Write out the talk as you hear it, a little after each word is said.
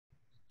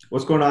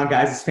What's going on,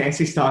 guys? It's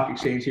Fancy Stock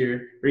Exchange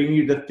here, bringing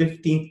you the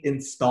 15th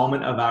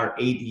installment of our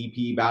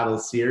ADP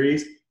Battles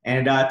series.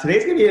 And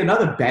today's going to be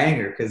another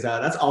banger because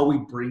that's all we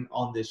bring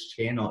on this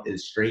channel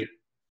is straight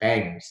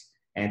bangers.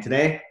 And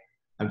today,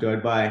 I'm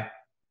joined by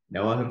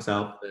Noah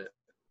himself. I'm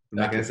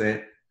not going to say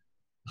it.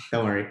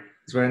 Don't worry.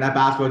 He's wearing that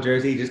basketball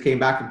jersey. He just came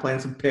back from playing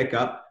some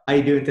pickup. How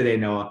you doing today,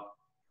 Noah?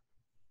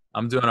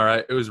 I'm doing all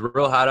right. It was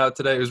real hot out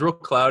today. It was real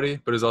cloudy,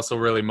 but it was also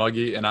really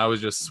muggy, and I was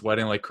just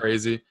sweating like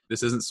crazy.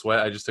 This isn't sweat.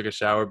 I just took a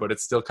shower, but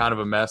it's still kind of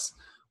a mess.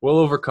 We'll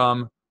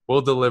overcome.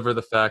 We'll deliver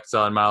the facts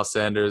on Miles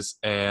Sanders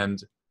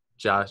and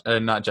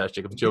not Josh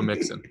Jacobs, Joe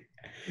Mixon.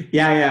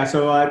 Yeah.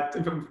 So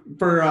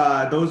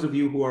for those of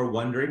you who are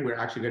wondering, we're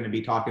actually going to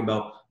be talking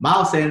about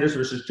Miles Sanders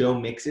versus Joe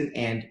Mixon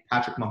and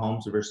Patrick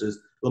Mahomes versus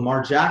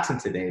Lamar Jackson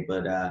today.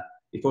 But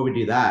before we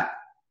do that,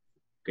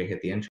 okay,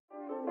 hit the intro.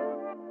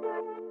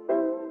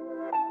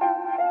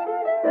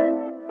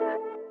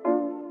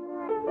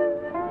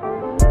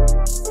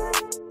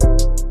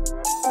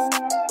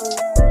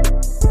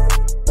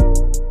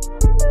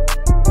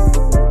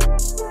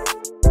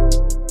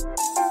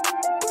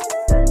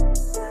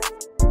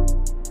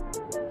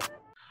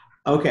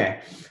 Okay,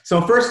 so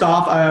first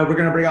off, we're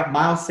going to bring up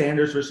Miles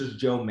Sanders versus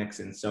Joe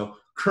Mixon. So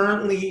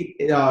currently,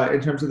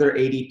 in terms of their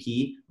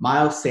ADP,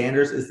 Miles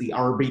Sanders is the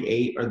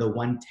RB8 or the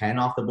 110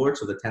 off the board,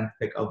 so the 10th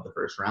pick of the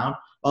first round,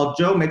 while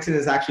Joe Mixon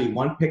is actually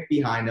one pick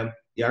behind him,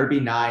 the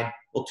RB9,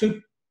 well,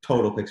 two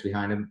total picks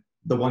behind him,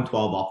 the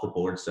 112 off the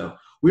board. So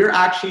we're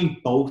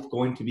actually both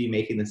going to be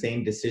making the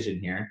same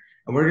decision here,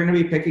 and we're going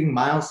to be picking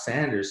Miles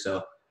Sanders.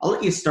 So I'll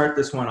let you start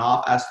this one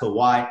off as to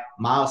why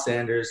Miles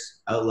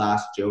Sanders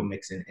outlasts Joe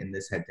Mixon in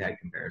this head-to-head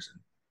comparison.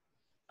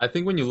 I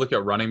think when you look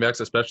at running backs,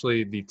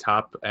 especially the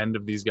top end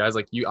of these guys,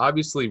 like you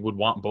obviously would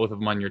want both of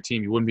them on your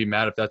team. You wouldn't be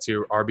mad if that's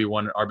your RB1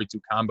 and RB2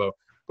 combo.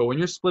 But when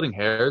you're splitting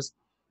hairs,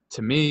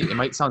 to me, it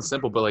might sound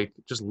simple, but like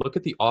just look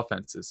at the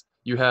offenses.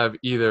 You have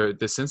either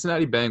the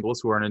Cincinnati Bengals,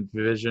 who are in a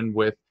division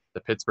with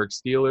the Pittsburgh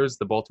Steelers,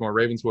 the Baltimore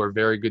Ravens, who are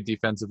very good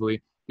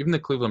defensively. Even the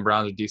Cleveland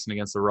Browns are decent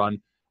against the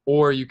run.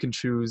 Or you can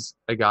choose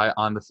a guy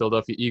on the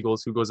Philadelphia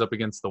Eagles who goes up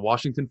against the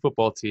Washington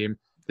football team,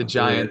 the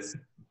Giants,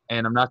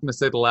 and I'm not going to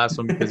say the last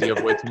one because you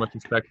have way too much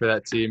respect for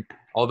that team.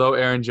 Although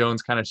Aaron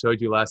Jones kind of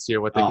showed you last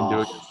year what they can do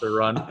against the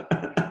run.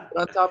 But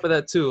on top of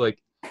that too, like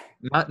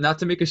not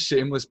to make a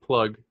shameless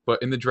plug,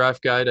 but in the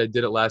draft guide, I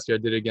did it last year,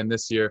 I did it again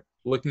this year,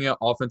 looking at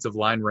offensive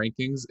line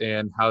rankings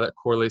and how that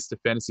correlates to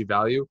fantasy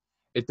value.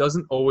 It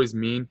doesn't always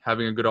mean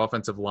having a good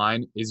offensive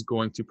line is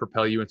going to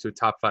propel you into a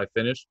top 5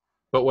 finish.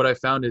 But what I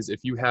found is if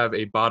you have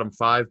a bottom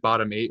 5,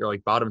 bottom 8, or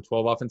like bottom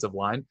 12 offensive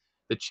line,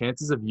 the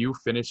chances of you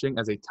finishing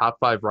as a top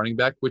 5 running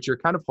back, which you're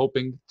kind of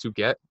hoping to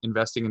get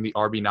investing in the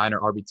RB9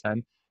 or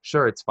RB10,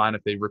 sure, it's fine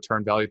if they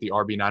return value at the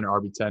RB9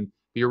 or RB10, but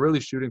you're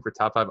really shooting for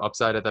top 5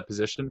 upside at that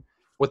position.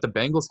 What the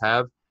Bengals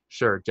have,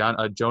 sure,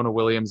 Jonah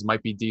Williams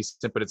might be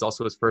decent, but it's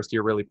also his first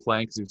year really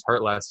playing because he was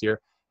hurt last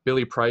year.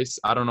 Billy Price,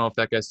 I don't know if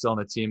that guy's still on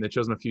the team. They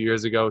chose him a few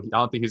years ago. I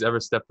don't think he's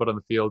ever stepped foot on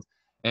the field.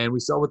 And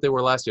we saw what they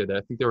were last year. I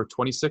think they were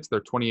 26th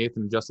or 28th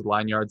in adjusted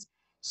line yards.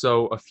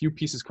 So a few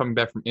pieces coming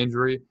back from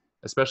injury,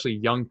 especially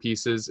young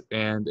pieces,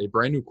 and a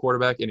brand new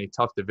quarterback in a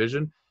tough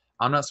division.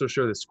 I'm not so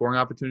sure the scoring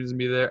opportunities will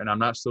be there, and I'm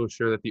not so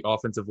sure that the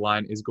offensive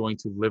line is going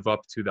to live up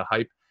to the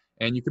hype.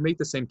 And you can make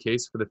the same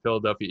case for the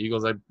Philadelphia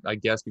Eagles, I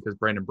guess, because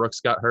Brandon Brooks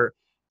got hurt.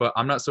 But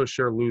I'm not so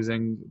sure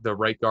losing the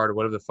right guard or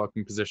whatever the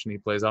fucking position he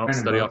plays. I don't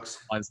Brandon study Brooks.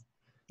 off lines.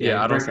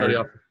 Yeah, I don't study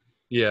off.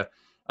 Yeah.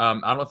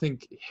 I don't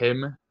think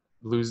him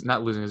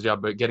not losing his job,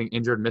 but getting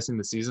injured, missing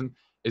the season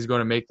is going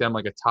to make them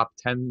like a top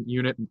 10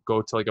 unit go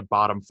to like a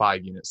bottom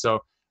 5 unit. So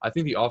I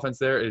think the offense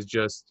there is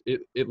just,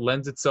 it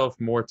lends itself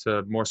more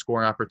to more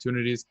scoring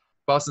opportunities.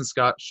 Boston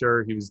Scott,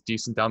 sure, he was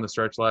decent down the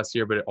stretch last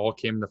year, but it all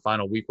came in the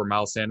final week where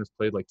Miles Sanders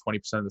played like 20%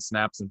 of the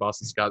snaps and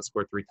Boston Scott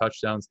scored 3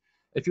 touchdowns.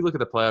 If you look at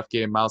the playoff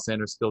game, Miles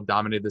Sanders still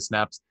dominated the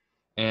snaps.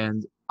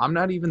 And I'm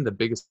not even the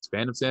biggest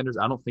fan of Sanders.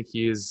 I don't think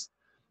he is,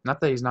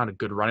 not that he's not a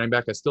good running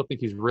back. I still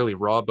think he's really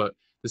raw, but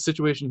the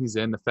situation he's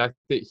in, the fact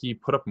that he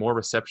put up more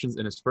receptions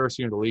in his first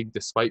year in the league,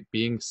 despite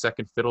being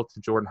second fiddle to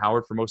Jordan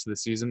Howard for most of the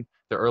season,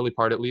 the early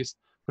part at least,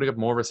 putting up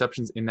more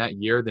receptions in that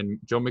year than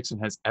Joe Mixon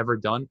has ever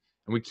done.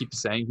 And we keep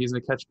saying he's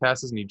going to catch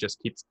passes, and he just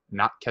keeps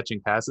not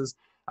catching passes.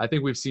 I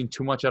think we've seen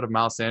too much out of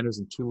Miles Sanders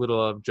and too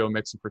little of Joe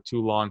Mixon for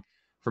too long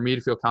for me to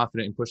feel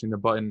confident in pushing the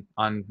button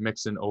on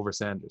Mixon over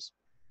Sanders.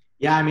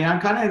 Yeah, I mean, I'm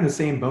kind of in the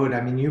same boat.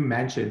 I mean, you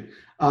mentioned,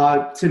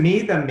 to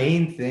me, the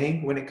main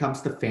thing when it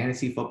comes to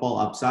fantasy football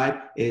upside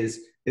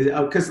is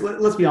because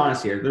let's be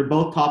honest here, they're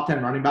both top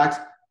 10 running backs.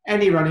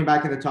 Any running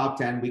back in the top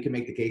 10, we can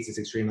make the case is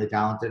extremely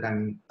talented. I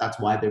mean, that's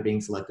why they're being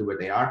selected where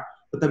they are.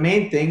 But the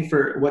main thing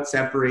for what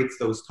separates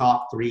those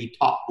top 3,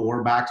 top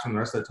 4 backs from the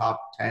rest of the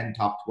top 10,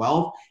 top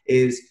 12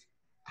 is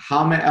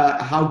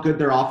how good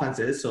their offense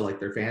is. So like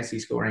their fantasy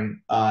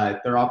scoring,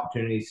 their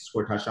opportunities to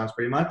score touchdowns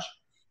pretty much.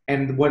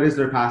 And what is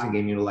their passing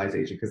game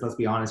utilization? Because let's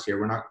be honest here,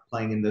 we're not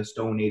playing in the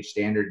Stone Age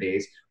standard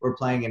days. We're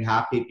playing in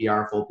half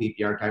PPR, full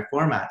PPR type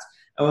formats.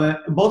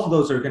 Both of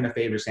those are going to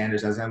favor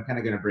Sanders, as I'm kind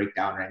of going to break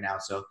down right now.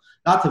 So,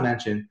 not to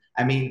mention,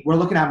 I mean, we're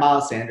looking at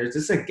Miles Sanders.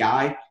 This is a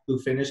guy who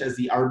finished as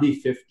the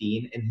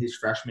RB15 in his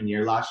freshman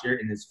year last year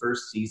in his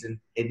first season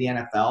in the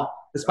NFL.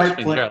 Despite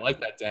Freshman year, play, I like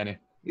that, Danny.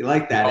 you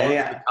like The that, college,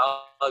 eh? the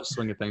college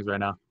swing of things right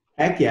now.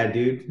 Heck yeah,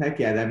 dude. Heck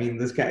yeah. I mean,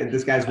 this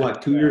guy's Heck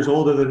what, 2 years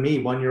older than me,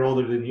 1 year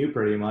older than you,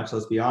 pretty much.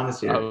 Let's be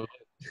honest here.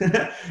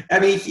 yeah. I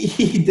mean,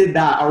 he did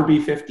that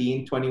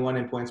RB15, 21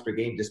 in points per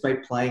game,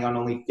 despite playing on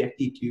only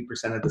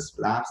 52% of the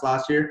snaps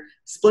last year,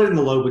 splitting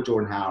the load with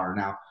Jordan Howard.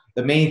 Now,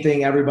 the main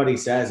thing everybody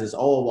says is,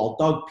 oh, well,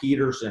 Doug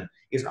Peterson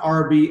is an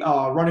RB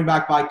running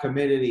back by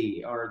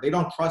committee, or they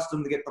don't trust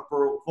him to get the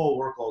full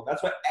workload.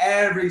 That's what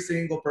every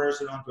single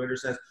person on Twitter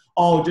says.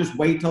 Oh, just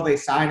wait till they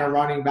sign a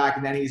running back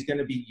and then he's going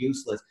to be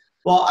useless.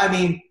 Well, I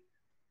mean,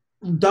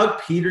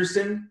 Doug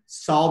Peterson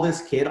saw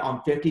this kid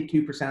on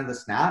 52% of the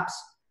snaps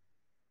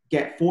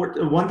get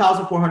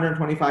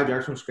 1,425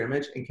 yards from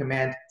scrimmage and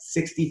command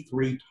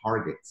 63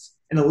 targets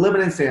in a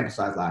limited sample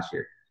size last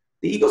year.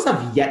 The Eagles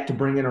have yet to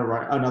bring in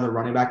another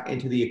running back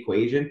into the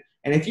equation.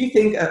 And if you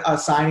think a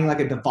signing like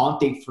a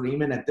Devontae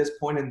Freeman at this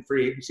point in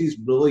free agency is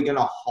really going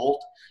to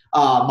halt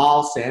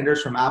Miles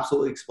Sanders from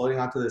absolutely exploding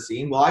onto the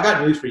scene, well, I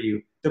got news for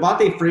you.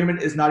 Devontae Freeman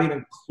is not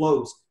even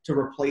close to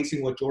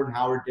replacing what Jordan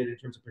Howard did in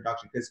terms of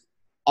production because,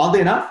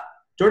 oddly enough,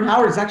 Jordan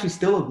Howard is actually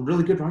still a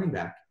really good running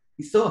back.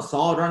 He's still a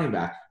solid running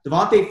back.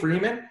 Devontae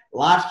Freeman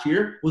last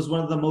year was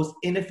one of the most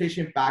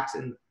inefficient backs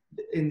in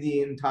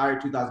the entire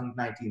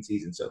 2019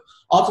 season. So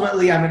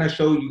ultimately, I'm going to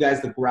show you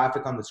guys the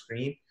graphic on the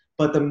screen.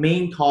 But the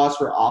main cause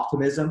for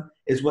optimism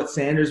is what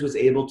Sanders was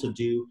able to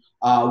do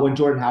when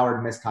Jordan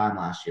Howard missed time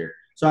last year.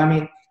 So, I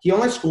mean, he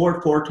only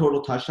scored 4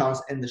 total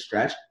touchdowns in the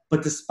stretch.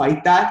 But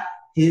despite that,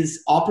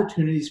 his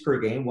opportunities per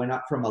game went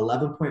up from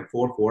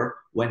 11.44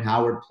 when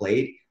Howard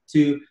played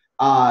to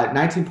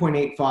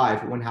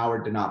 19.85 when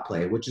Howard did not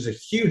play, which is a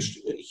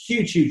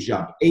huge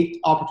jump. 8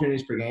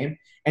 opportunities per game.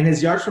 And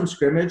his yards from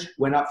scrimmage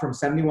went up from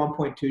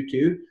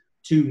 71.22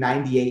 to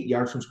 98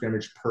 yards from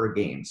scrimmage per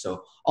game.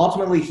 So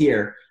ultimately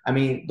here, I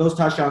mean, those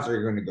touchdowns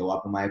are going to go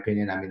up, in my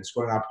opinion. I mean, the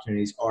scoring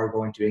opportunities are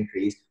going to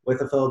increase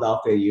with a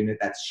Philadelphia unit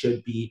that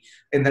should be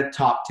in the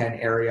top 10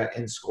 area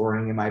in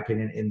scoring, in my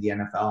opinion, in the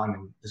NFL. I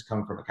mean, this is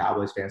coming from a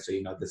Cowboys fan, so,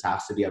 you know, this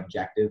has to be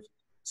objective.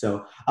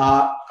 So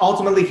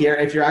ultimately here,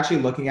 if you're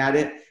actually looking at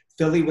it,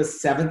 Philly was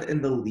 7th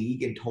in the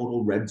league in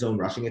total red zone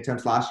rushing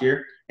attempts last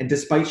year. And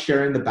despite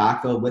sharing the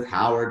backfield with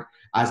Howard,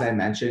 as I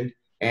mentioned,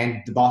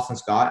 and Boston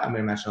Scott, I'm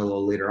going to mention a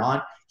little later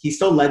on, he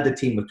still led the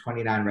team with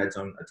 29 red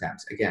zone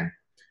attempts. Again,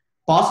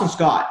 Boston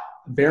Scott,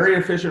 very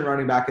efficient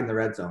running back in the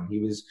red zone. He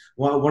was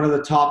one of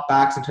the top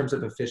backs in terms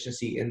of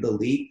efficiency in the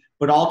league.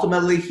 But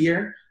ultimately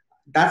here,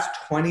 that's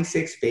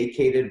 26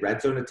 vacated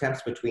red zone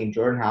attempts between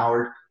Jordan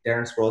Howard,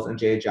 Darren Sproles, and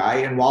Jay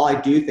Ajayi. And while I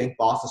do think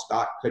Boston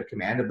Scott could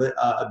command a bit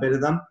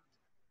of them,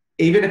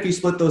 even if you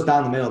split those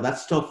down the middle,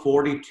 that's still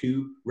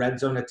 42 red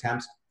zone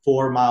attempts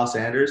for Miles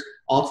Sanders.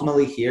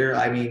 Ultimately here,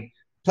 I mean,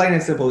 plain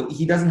and simple,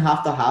 he doesn't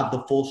have to have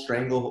the full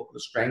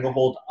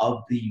stranglehold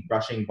of the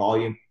rushing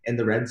volume in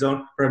the red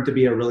zone for him to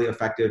be a really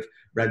effective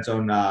red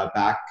zone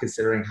back,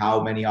 considering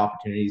how many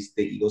opportunities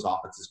the Eagles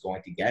offense is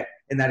going to get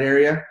in that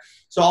area.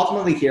 So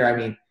ultimately here, I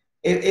mean,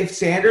 if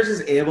Sanders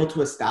is able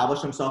to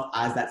establish himself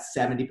as that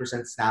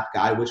 70% snap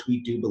guy, which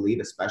we do believe,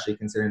 especially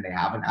considering they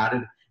haven't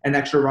added an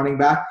extra running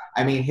back,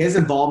 I mean, his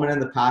involvement in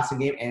the passing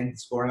game and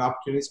scoring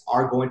opportunities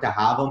are going to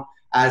have him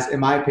as, in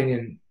my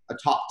opinion, a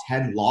top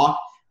 10 lock,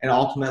 and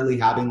ultimately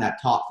having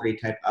that top 3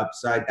 type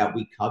upside that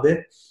we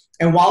covet.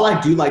 And while I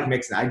do like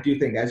Mixon, I do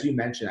think, as you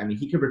mentioned, I mean,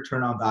 he could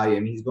return on value. I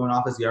mean, he's going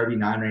off as the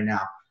RB9 right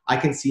now. I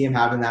can see him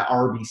having that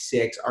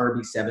RB6,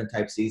 RB7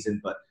 type season.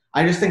 But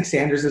I just think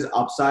Sanders is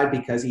upside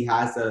because he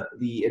has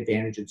the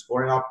advantage in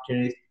scoring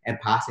opportunities and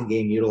passing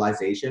game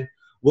utilization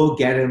will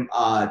get him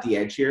the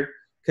edge here.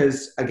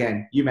 Because,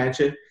 again, you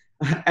mentioned,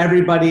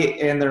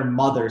 everybody and their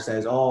mother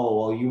says, oh,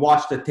 well, you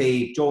watch the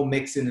tape. Joe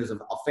Mixon is a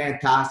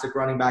fantastic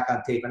running back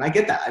on tape. And I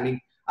get that. I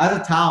mean, as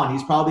a talent,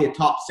 he's probably a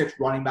top 6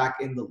 running back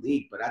in the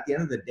league. But at the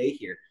end of the day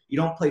here, you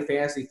don't play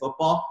fantasy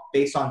football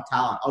based on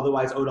talent.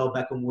 Otherwise, Odell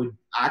Beckham would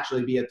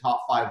actually be a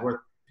top 5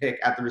 worth pick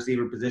at the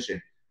receiver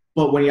position.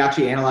 But when you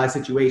actually analyze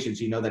situations,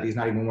 you know that he's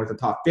not even worth a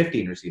top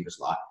 15 receiver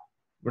slot.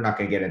 We're not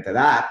going to get into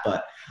that.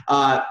 But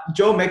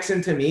Joe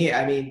Mixon, to me,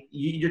 I mean,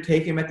 you're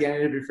taking him at the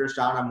end of your first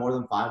round. I'm more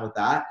than fine with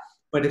that.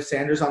 But if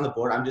Sanders on the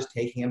board, I'm just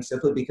taking him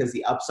simply because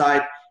the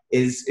upside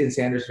is in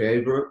Sanders'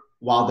 favor,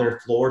 while their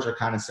floors are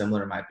kind of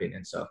similar, in my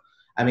opinion. So,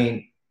 I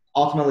mean,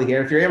 ultimately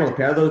here, if you're able to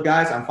pair those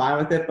guys, I'm fine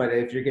with it. But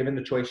if you're given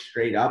the choice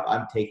straight up,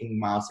 I'm taking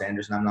Miles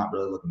Sanders, and I'm not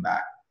really looking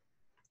back.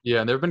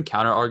 Yeah, and there have been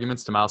counter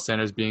arguments to Miles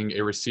Sanders being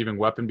a receiving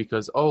weapon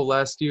because,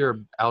 last year,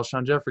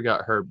 Alshon Jeffrey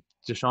got hurt.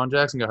 Deshaun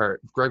Jackson got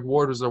hurt. Greg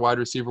Ward was their wide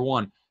receiver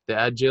 1. They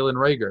add Jalen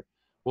Reagor.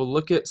 Well,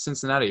 look at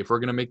Cincinnati. If we're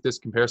going to make this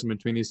comparison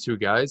between these two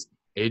guys,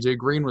 A.J.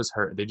 Green was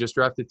hurt. They just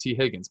drafted T.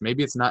 Higgins.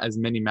 Maybe it's not as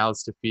many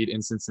mouths to feed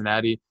in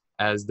Cincinnati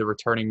as the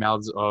returning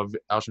mouths of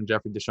Alshon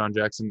Jeffrey, Deshaun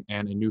Jackson,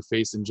 and a new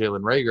face in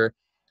Jalen Reagor.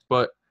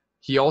 But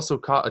he also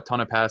caught a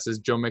ton of passes.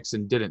 Joe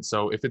Mixon didn't.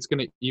 So if it's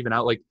going to even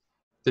out, like,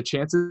 the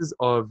chances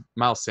of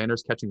Miles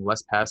Sanders catching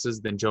less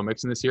passes than Joe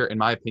Mixon this year, in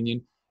my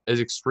opinion, is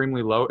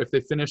extremely low. If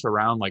they finish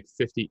around like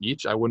 50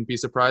 each, I wouldn't be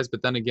surprised.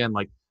 But then again,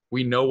 like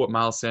we know what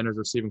Miles Sanders'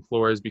 receiving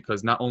floor is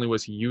because not only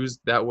was he used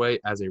that way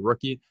as a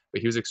rookie,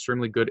 but he was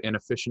extremely good and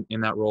efficient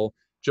in that role.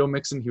 Joe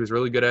Mixon, he was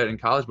really good at it in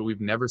college, but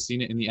we've never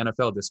seen it in the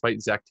NFL,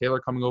 despite Zach Taylor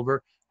coming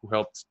over, who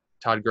helped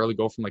Todd Gurley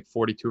go from like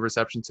 42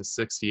 receptions to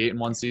 68 in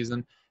one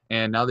season.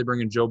 And now they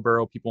bring in Joe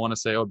Burrow. People want to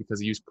say, oh, because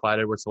he used Clyde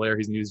Edwards-Helaire,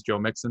 he's going to use Joe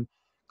Mixon.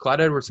 Clyde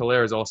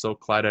Edwards-Helaire is also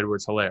Clyde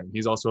Edwards-Helaire.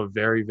 He's also a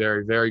very,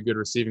 very, very good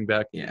receiving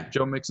back. Yeah.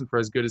 Joe Mixon, for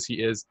as good as he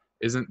is,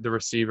 isn't the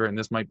receiver, and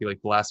this might be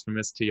like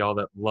blasphemous to y'all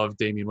that love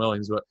Damian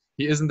Williams, but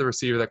he isn't the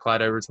receiver that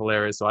Clyde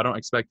Edwards-Helaire is, so I don't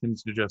expect him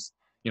to just,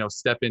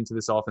 step into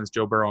this offense,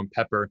 Joe Burrow and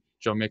pepper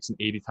Joe Mixon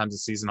 80 times a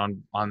season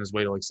on his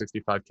way to like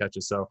 65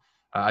 catches. So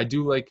I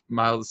do like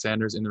Miles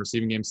Sanders in the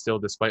receiving game still,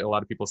 despite a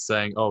lot of people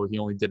saying, oh, he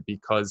only did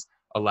because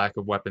a lack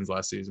of weapons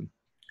last season.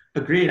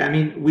 Agreed. I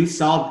mean, we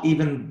saw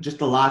even just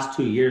the last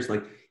 2 years,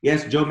 like,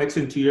 yes, Joe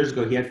Mixon 2 years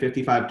ago, he had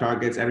 55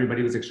 targets.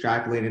 Everybody was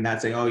extrapolating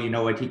that, saying, oh, you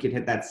know what, he could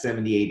hit that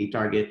 70, 80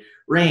 target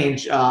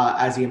range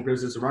as he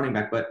improves as a running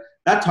back. But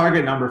that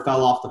target number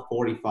fell off to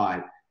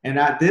 45. And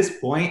at this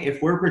point,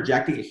 if we're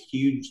projecting a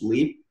huge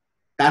leap,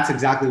 that's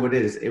exactly what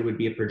it is. It would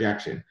be a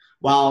projection.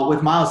 While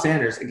with Miles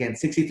Sanders, again,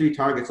 63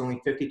 targets, only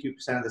 52%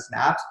 of the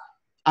snaps,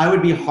 I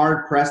would be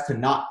hard-pressed to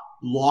not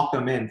lock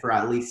them in for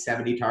at least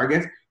 70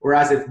 targets.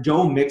 Whereas if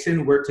Joe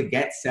Mixon were to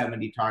get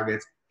 70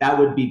 targets, that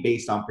would be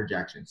based on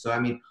projection. So, I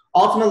mean,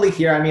 ultimately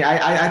here, I mean,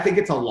 I think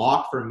it's a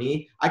lock for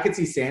me. I could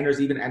see Sanders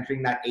even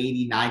entering that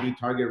 80, 90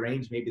 target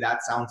range. Maybe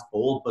that sounds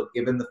bold, but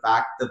given the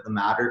fact of the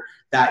matter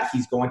that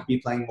he's going to be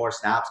playing more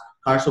snaps,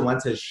 Carson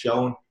Wentz has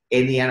shown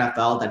in the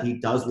NFL that he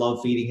does love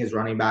feeding his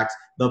running backs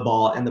the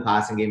ball in the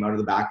passing game out of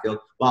the backfield.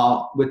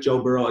 While with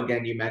Joe Burrow,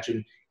 again, you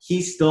mentioned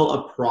he's still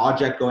a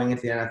project going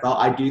into the NFL.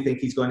 I do think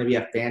he's going to be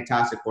a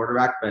fantastic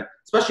quarterback, but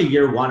especially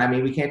year one, I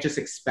mean, we can't just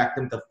expect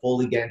him to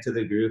fully get into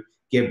the groove,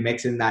 give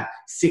Mixon that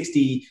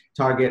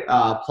 60-target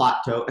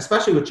plateau,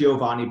 especially with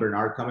Giovanni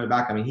Bernard coming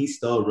back. I mean, he's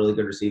still a really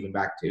good receiving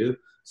back too.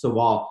 So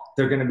while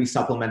they're going to be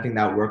supplementing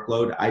that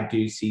workload, I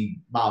do see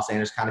Miles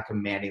Sanders kind of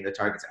commanding the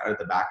targets out of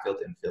the backfield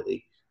in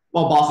Philly.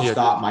 Well, Boston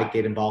Scott might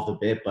get involved a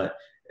bit, but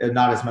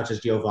not as much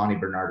as Giovanni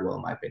Bernard will,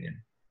 in my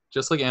opinion.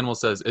 Just like Animal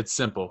says, it's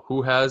simple.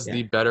 Who has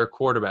the better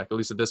quarterback, at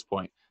least at this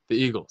point? The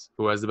Eagles.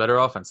 Who has the better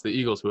offense? The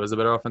Eagles. Who has the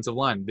better offensive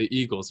line? The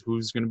Eagles.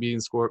 Who's going to be in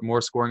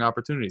more scoring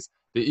opportunities?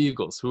 The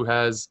Eagles. Who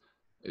has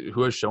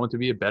shown to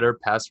be a better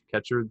pass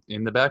catcher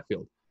in the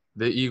backfield?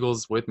 The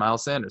Eagles with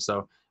Miles Sanders.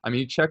 So, I mean,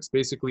 he checks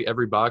basically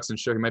every box, and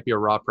sure, he might be a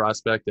raw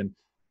prospect,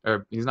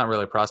 or he's not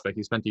really a prospect.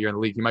 He spent a year in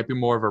the league. He might be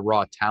more of a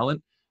raw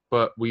talent.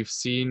 But we've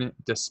seen,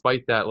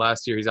 despite that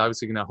last year, he's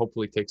obviously going to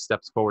hopefully take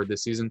steps forward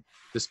this season.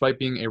 Despite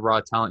being a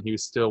raw talent, he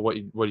was still what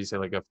do you say,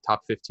 like a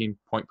top 15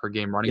 point per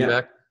game running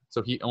back.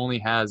 So he only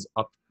has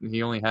up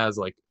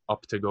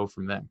to go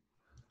from there.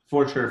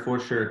 For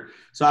sure.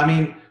 So I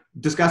mean,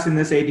 discussing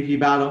this ADP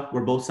battle,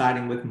 we're both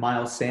siding with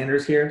Miles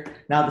Sanders here.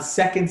 Now, the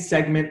second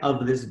segment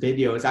of this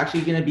video is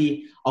actually going to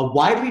be a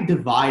widely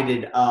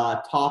divided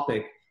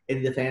topic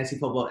in the fantasy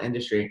football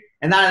industry,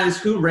 and that is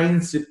who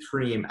reigns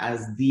supreme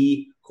as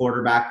the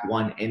quarterback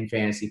one in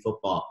fantasy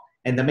football.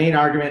 And the main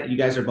argument you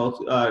guys are going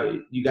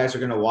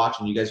to watch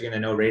and you guys are going to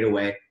know right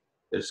away,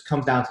 it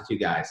comes down to two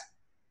guys.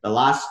 The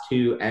last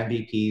two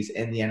MVPs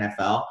in the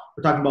NFL.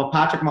 We're talking about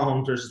Patrick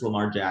Mahomes versus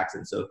Lamar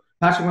Jackson. So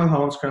Patrick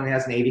Mahomes currently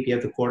has an ADP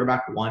of the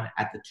quarterback one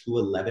at the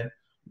 211,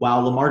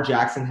 while Lamar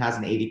Jackson has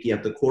an ADP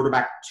of the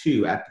quarterback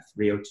two at the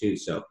 302.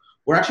 So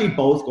we're actually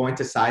both going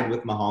to side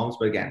with Mahomes,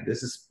 but again,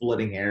 this is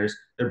splitting hairs.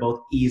 They're both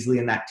easily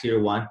in that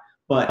tier one.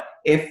 But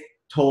if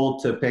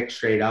told to pick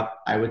straight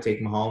up, I would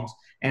take Mahomes.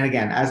 And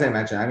again, as I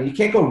mentioned, I mean, you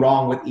can't go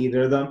wrong with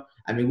either of them.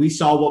 I mean, we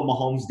saw what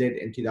Mahomes did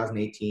in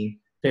 2018,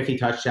 50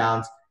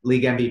 touchdowns,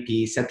 league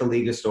MVP, set the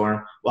league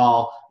storm,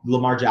 while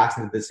Lamar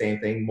Jackson did the same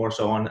thing, more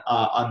so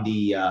on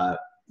the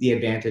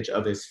advantage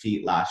of his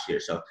feet last year.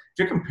 So if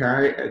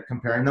you're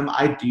comparing them,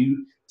 I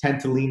do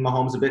tend to lean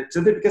Mahomes a bit,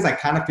 simply because I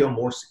kind of feel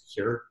more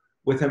secure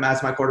with him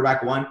as my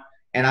quarterback one.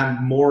 And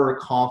I'm more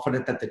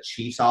confident that the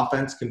Chiefs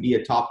offense can be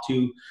a top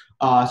two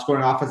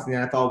scoring offense in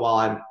the NFL, while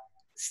I'm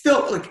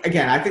still,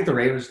 again, I think the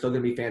Ravens are still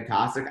going to be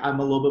fantastic. I'm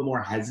a little bit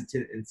more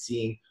hesitant in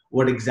seeing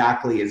what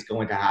exactly is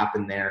going to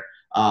happen there,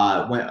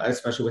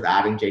 especially with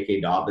adding J.K.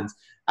 Dobbins,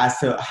 as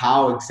to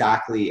how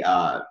exactly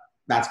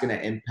that's going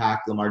to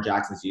impact Lamar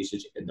Jackson's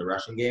usage in the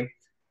rushing game.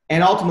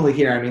 And ultimately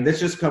here, I mean, this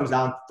just comes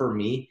down, for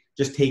me,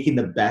 just taking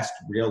the best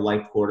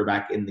real-life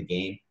quarterback in the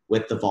game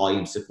with the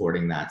volume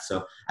supporting that.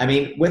 So, I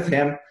mean, with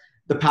him,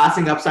 the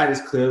passing upside is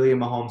clearly in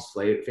Mahomes'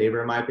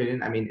 favor, in my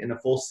opinion. I mean, in a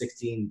full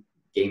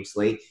 16-game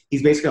slate,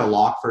 he's basically a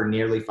lock for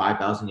nearly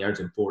 5,000 yards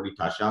and 40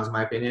 touchdowns, in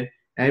my opinion.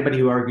 Anybody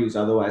who argues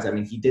otherwise, I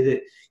mean, he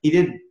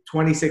did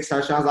 26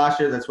 touchdowns last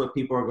year. That's what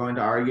people are going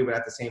to argue. But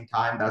at the same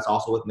time, that's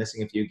also with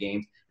missing a few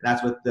games. And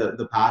that's with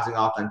the passing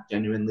offense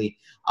genuinely,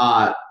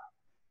 I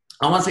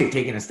want to say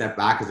taking a step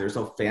back because they were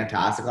so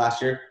fantastic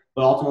last year.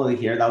 But ultimately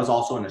here, that was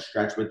also in a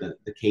stretch where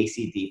the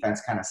KC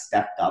defense kind of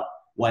stepped up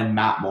when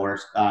Matt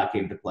Morris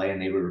came to play,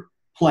 and they were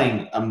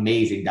playing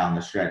amazing down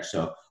the stretch.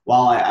 So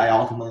while I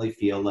ultimately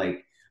feel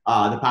like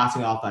the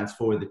passing offense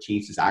for the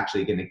Chiefs is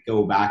actually going to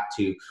go back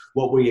to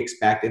what we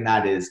expect, and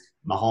that is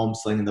Mahomes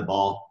slinging the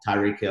ball,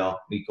 Tyreek Hill,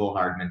 Mecole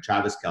Hardman,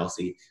 Travis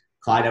Kelce,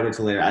 Clyde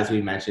Edwards-Helaire, as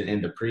we mentioned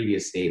in the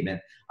previous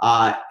statement.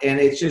 And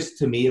it's just,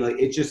 to me, like,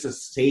 it's just a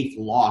safe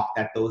lock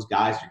that those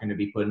guys are going to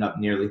be putting up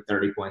nearly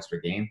 30 points per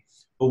game.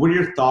 But what are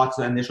your thoughts,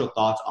 initial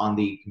thoughts on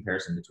the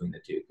comparison between the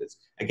two? Because,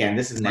 again,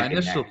 this is neck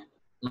and neck.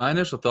 My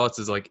initial thoughts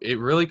is, like, it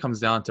really comes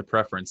down to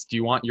preference. Do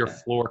you want your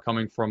floor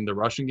coming from the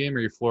rushing game or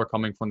your floor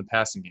coming from the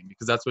passing game?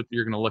 Because that's what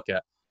you're going to look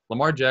at.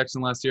 Lamar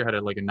Jackson last year had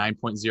a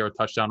 9.0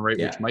 touchdown rate,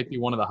 which might be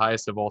one of the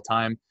highest of all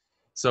time.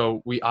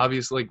 So we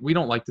obviously, we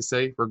don't like to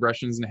say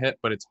regression's a hit,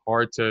 but it's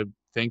hard to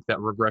think that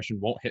regression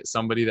won't hit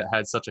somebody that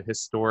had such a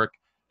historic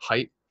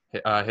height,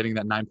 hitting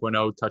that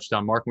 9.0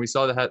 touchdown mark. And we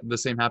saw that the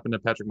same happen to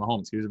Patrick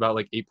Mahomes. He was about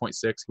 8.6.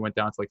 He went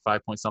down to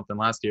 5 point something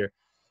last year.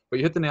 But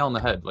you hit the nail on the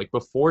head. Like,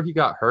 before he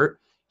got hurt,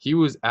 he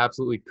was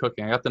absolutely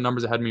cooking. I got the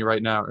numbers ahead of me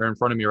right now, or in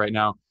front of me right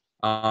now.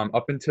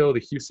 Up until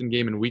the Houston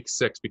game in week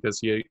 6, because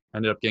he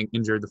ended up getting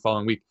injured the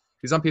following week,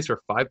 he's on pace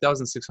for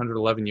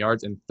 5,611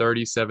 yards and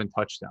 37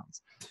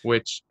 touchdowns,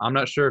 which I'm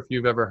not sure if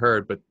you've ever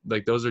heard, but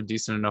those are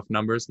decent enough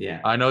numbers. Yeah.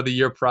 I know the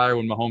year prior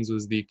when Mahomes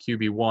was the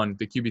QB1,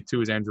 the QB2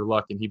 was Andrew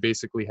Luck, and he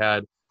basically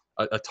had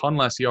a ton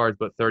less yards,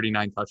 but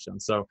 39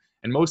 touchdowns. So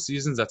in most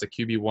seasons, that's a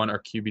QB1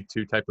 or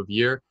QB2 type of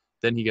year.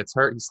 Then he gets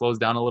hurt. He slows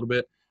down a little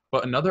bit.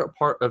 But another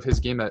part of his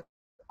game that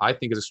I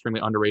think is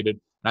extremely underrated,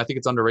 and I think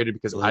it's underrated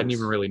because I didn't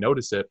even really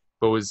notice it,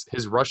 but was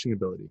his rushing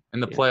ability. In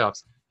the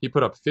playoffs, he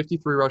put up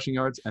 53 rushing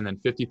yards and then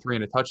 53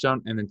 and a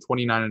touchdown and then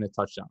 29 and a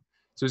touchdown.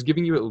 So he's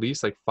giving you at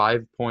least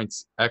 5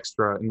 points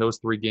extra in those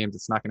 3 games.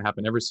 It's not going to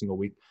happen every single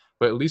week,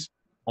 but at least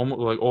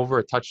almost over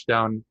a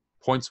touchdown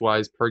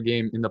points-wise per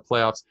game in the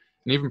playoffs.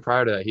 And even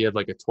prior to that, he had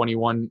a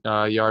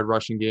 21-yard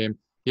rushing game.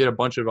 He had a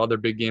bunch of other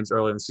big games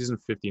earlier in the season,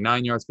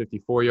 59 yards,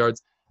 54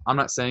 yards. I'm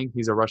not saying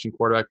he's a rushing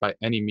quarterback by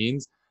any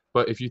means,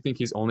 but if you think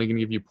he's only going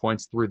to give you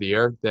points through the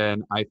air,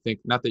 then I think,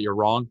 not that you're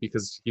wrong,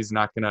 because he's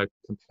not going to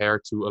compare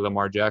to a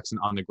Lamar Jackson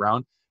on the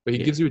ground, but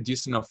he gives you a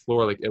decent enough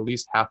floor, at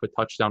least half a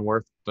touchdown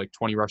worth,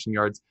 20 rushing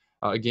yards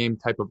a game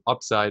type of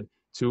upside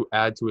to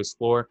add to his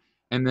floor.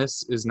 And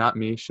this is not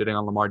me shitting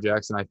on Lamar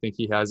Jackson. I think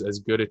he has as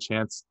good a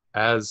chance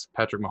as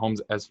Patrick Mahomes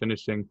as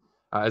finishing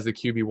as the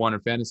QB1 in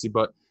fantasy.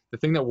 But the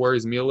thing that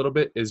worries me a little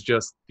bit is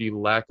just the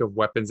lack of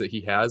weapons that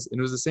he has. And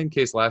it was the same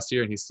case last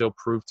year, and he still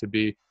proved to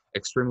be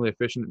extremely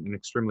efficient and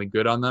extremely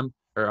good on them,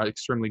 or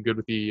extremely good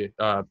with the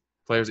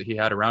players that he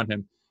had around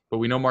him. But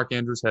we know Mark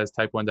Andrews has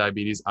type 1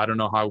 diabetes. I don't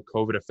know how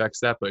COVID affects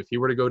that, but if he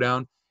were to go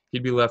down,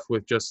 he'd be left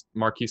with just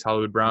Marquise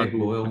Hollywood Brown, Nick who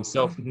Boyle.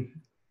 himself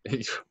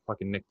 –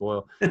 fucking Nick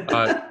Boyle.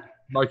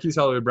 Marquise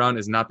Hollywood Brown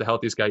is not the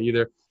healthiest guy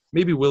either.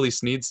 Maybe Willie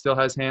Snead still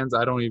has hands.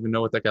 I don't even know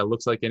what that guy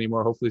looks like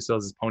anymore. Hopefully he still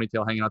has his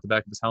ponytail hanging out the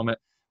back of his helmet.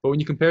 But when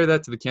you compare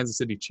that to the Kansas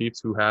City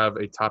Chiefs, who have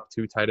a top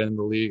 2 tight end in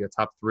the league, a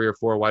top 3 or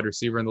 4 wide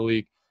receiver in the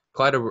league,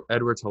 Clyde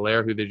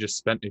Edwards-Helaire, who they just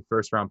spent a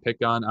first-round pick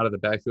on out of the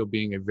backfield,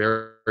 being a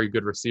very, very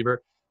good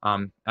receiver,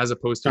 as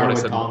opposed to what I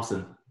said.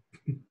 Thompson.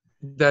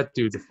 That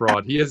dude's a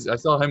fraud. He is. I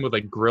saw him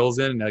with grills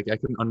in, and I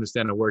couldn't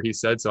understand a word he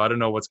said, so I don't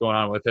know what's going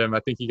on with him. I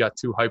think he got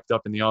too hyped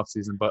up in the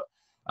offseason. But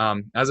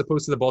as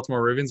opposed to the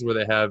Baltimore Ravens, where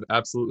they have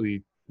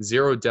absolutely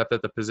zero depth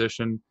at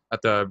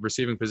the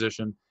receiving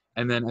position,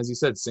 and then, as you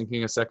said,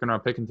 sinking a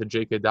second-round pick into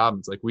J.K.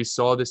 Dobbins. We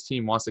saw this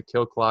team wants to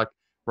kill clock,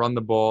 run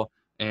the ball,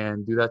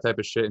 and do that type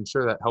of shit. And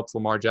sure, that helps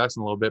Lamar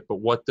Jackson a little bit, but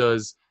what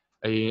does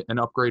an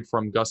upgrade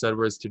from Gus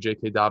Edwards to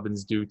J.K.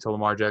 Dobbins do to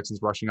Lamar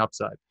Jackson's rushing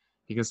upside?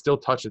 He can still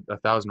touch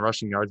 1,000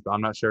 rushing yards, but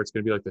I'm not sure it's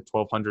going to be the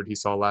 1,200 he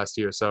saw last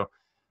year. So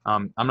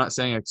I'm not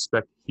saying I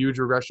expect huge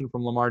regression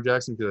from Lamar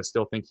Jackson, because I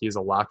still think he's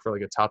a lock for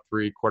a top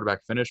 3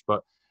 quarterback finish,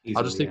 but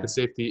I'll just take the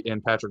safety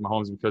in Patrick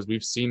Mahomes, because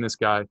we've seen this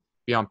guy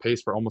be on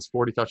pace for almost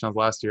 40 touchdowns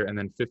last year and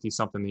then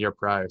 50-something the year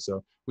prior.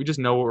 So we just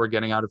know what we're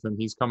getting out of him.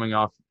 He's coming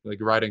off,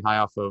 riding high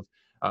off of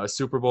a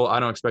Super Bowl. I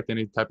don't expect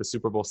any type of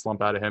Super Bowl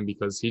slump out of him,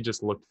 because he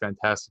just looked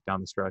fantastic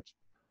down the stretch.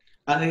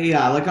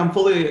 Yeah, I'm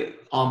fully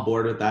on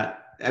board with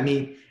that. I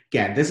mean,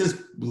 again, this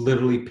is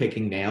literally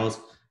picking nails.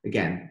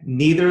 Again,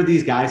 neither of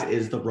these guys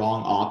is the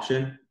wrong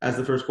option as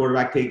the first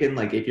quarterback taken.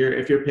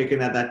 If you're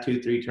picking at that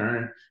 2-3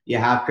 turn, you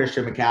have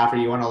Christian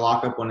McCaffrey, you want to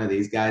lock up one of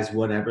these guys,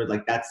 whatever.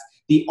 That's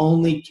the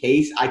only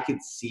case I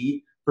could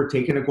see for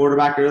taking a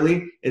quarterback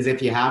early, is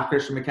if you have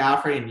Christian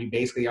McCaffrey and you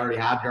basically already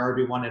have your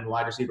RB1 and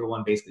wide receiver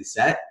 1 basically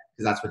set,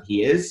 because that's what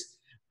he is.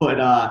 But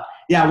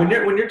yeah, when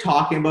you're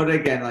talking about it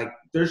again,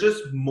 there's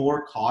just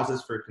more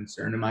causes for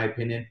concern, in my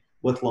opinion,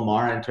 with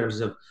Lamar, in terms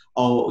of,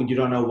 you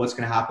don't know what's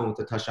going to happen with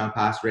the touchdown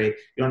pass rate.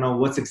 You don't know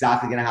what's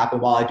exactly going to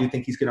happen. While I do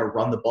think he's going to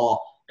run the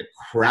ball a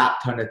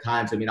crap ton of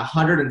times. I mean,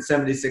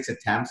 176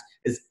 attempts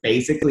is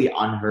basically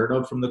unheard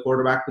of from the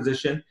quarterback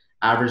position.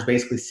 Average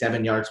basically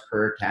 7 yards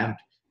per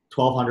attempt,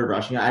 1,200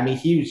 rushing. I mean,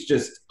 he was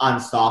just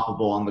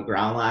unstoppable on the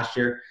ground last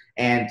year.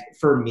 And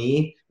for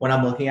me, when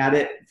I'm looking at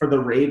it, for the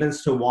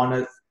Ravens to want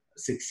to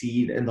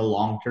succeed in the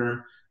long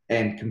term,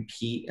 and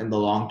compete in the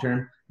long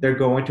term, they're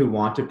going to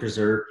want to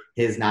preserve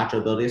his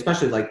natural ability,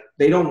 especially like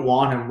they don't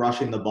want him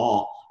rushing the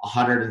ball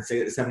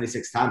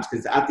 176 times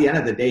because at the end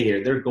of the day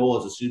here, their goal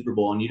is a Super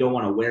Bowl, and you don't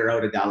want to wear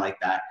out a guy like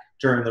that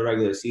during the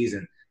regular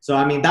season. So,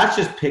 I mean, that's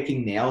just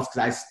picking nails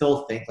because I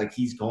still think like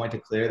he's going to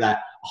clear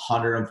that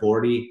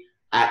 140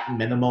 at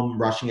minimum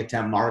rushing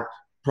attempt mark,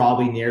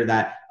 probably near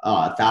that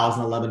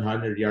 1,000,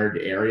 1,100 yard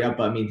area.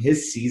 But I mean,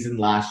 his season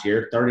last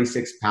year,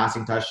 36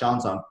 passing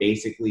touchdowns on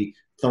basically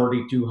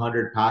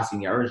 3,200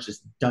 passing yards,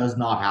 just does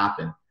not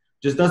happen.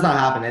 Just does not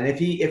happen. And if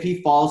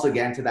he falls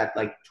again to that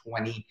like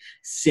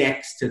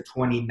 26 to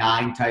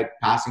 29 type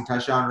passing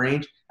touchdown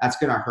range, that's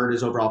going to hurt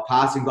his overall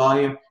passing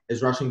volume.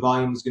 His rushing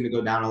volume is going to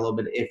go down a little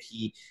bit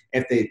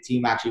if the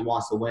team actually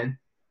wants to win,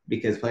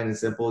 because plain and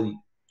simple,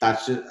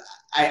 that's just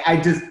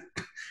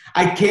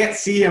I can't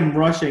see him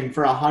rushing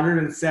for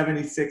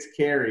 176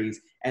 carries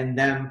and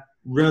them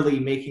really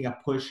making a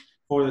push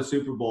for the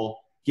Super Bowl.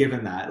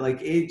 Given that,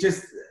 like it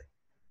just,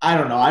 I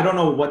don't know. I don't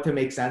know what to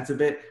make sense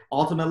of it.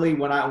 Ultimately,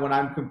 when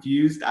I'm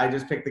confused, I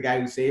just pick the guy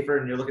who's safer.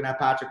 And you're looking at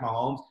Patrick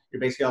Mahomes. You're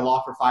basically a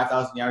lock for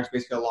 5,000 yards,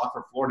 basically a lock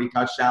for 40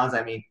 touchdowns.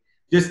 I mean,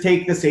 just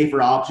take the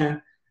safer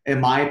option, in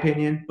my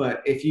opinion.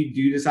 But if you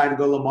do decide to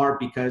go Lamar,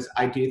 because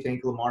I do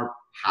think Lamar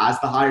has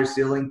the higher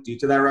ceiling due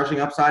to that rushing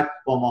upside,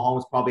 while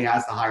Mahomes probably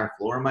has the higher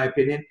floor, in my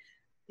opinion,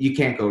 you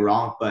can't go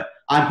wrong. But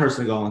I'm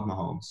personally going with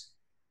Mahomes.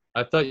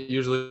 I thought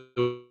usually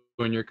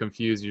when you're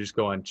confused, you just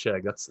go on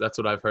check. That's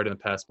what I've heard in the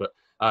past. But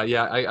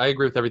yeah, I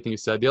agree with everything you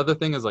said. The other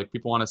thing is like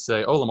people want to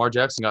say, oh, Lamar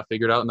Jackson got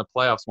figured out in the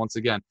playoffs once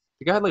again.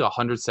 The guy had like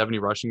 170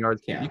 rushing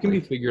yards. Yeah, you can be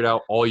figured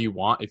out all you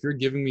want. If you're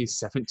giving me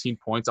 17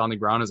 points on the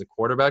ground as a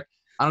quarterback,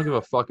 I don't give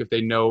a fuck if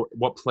they know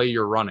what play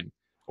you're running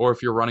or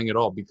if you're running at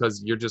all,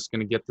 because you're just going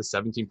to get the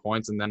 17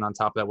 points. And then on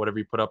top of that, whatever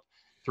you put up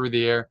through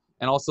the air.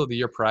 And also the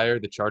year prior,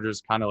 the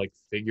Chargers kind of like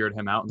figured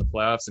him out in the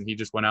playoffs, and he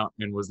just went out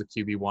and was the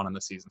QB1 in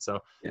the season. So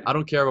yeah. I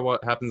don't care about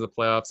what happens in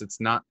the playoffs.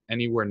 It's not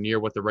anywhere near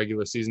what the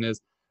regular season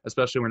is,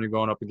 especially when you're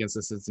going up against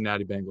the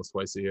Cincinnati Bengals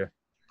twice a year.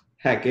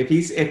 Heck, if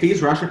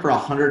he's rushing for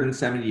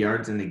 170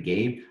 yards in the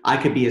game, I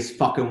could be his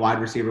fucking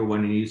wide receiver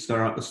when you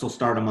still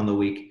start him on the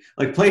week.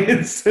 Like, plain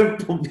and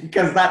simple,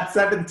 because that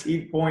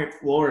 17-point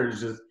floor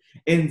is just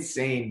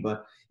insane.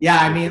 But yeah,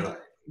 I mean,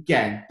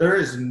 again, there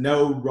is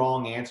no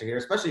wrong answer here,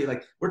 especially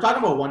like we're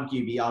talking about one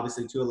QB,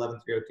 obviously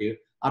 211, 302.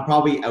 I'm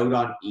probably out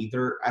on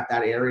either at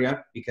that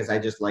area because I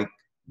just like,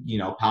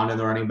 pounding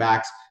the running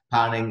backs,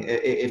 pounding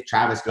if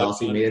Travis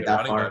Kelce made it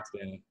that far.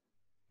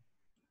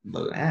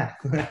 But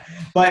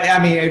I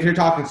mean, if you're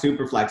talking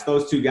super flex,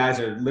 those two guys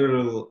are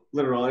literal.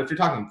 If you're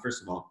talking,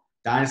 first of all,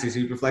 dynasty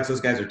super flex,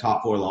 those guys are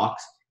top 4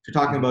 locks. If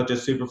you're talking about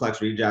just super flex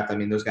redraft, I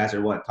mean, those guys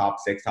are what, top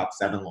 6, top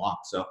 7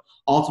 locks. So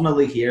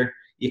ultimately here,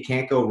 you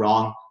can't go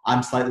wrong.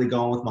 I'm slightly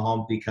going with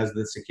Mahomes because of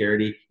the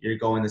security. You're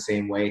going the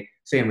same way,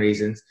 same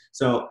reasons.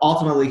 So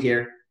ultimately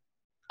here,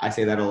 I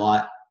say that a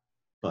lot.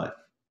 But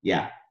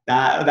yeah,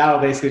 that'll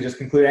basically just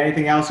conclude.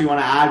 Anything else you want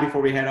to add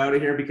before we head out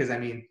of here? Because I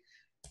mean,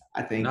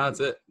 I think no, that's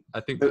it. I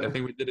think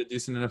we did a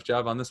decent enough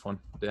job on this one,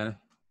 Danny.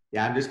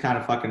 Yeah, I'm just kind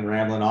of fucking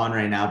rambling on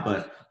right now,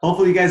 but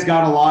hopefully you guys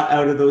got a lot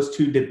out of those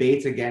two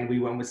debates. Again, we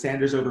went with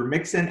Sanders over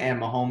Mixon and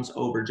Mahomes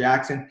over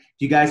Jackson. If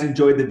you guys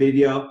enjoyed the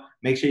video,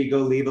 make sure you go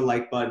leave a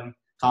like button,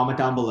 comment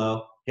down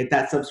below, hit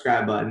that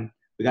subscribe button.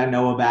 We got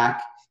Noah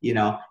back.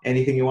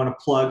 Anything you want to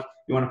plug,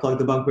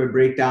 the bunk bed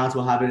breakdowns,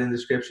 we'll have it in the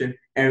description.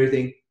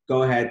 Everything,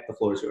 go ahead. The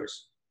floor is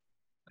yours.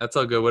 That's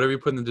all good. Whatever you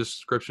put in the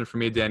description for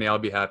me, Danny, I'll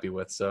be happy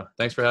with. So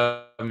thanks for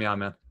having me on,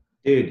 man.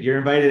 Dude, you're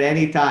invited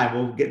anytime.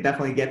 We'll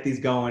definitely get these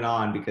going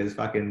on because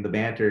fucking the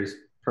banter is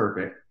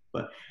perfect.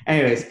 But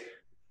anyways,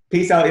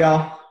 peace out,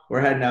 y'all.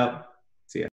 We're heading out. See ya.